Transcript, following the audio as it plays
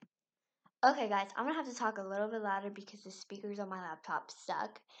Okay, guys, I'm gonna have to talk a little bit louder because the speakers on my laptop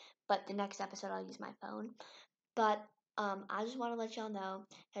suck. But the next episode, I'll use my phone. But I just want to let y'all know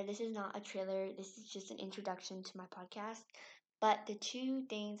that this is not a trailer. This is just an introduction to my podcast. But the two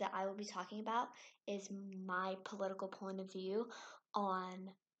things that I will be talking about is my political point of view on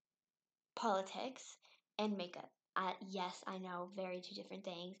politics and makeup. Yes, I know, very two different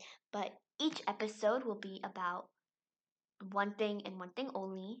things. But each episode will be about one thing and one thing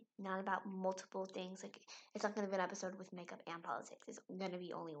only, not about multiple things. Like it's not gonna be an episode with makeup and politics. It's gonna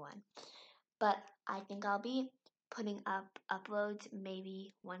be only one. But I think I'll be putting up uploads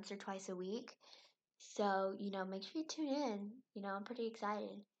maybe once or twice a week. So, make sure you tune in. I'm pretty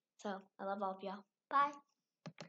excited. So I love all of y'all. Bye.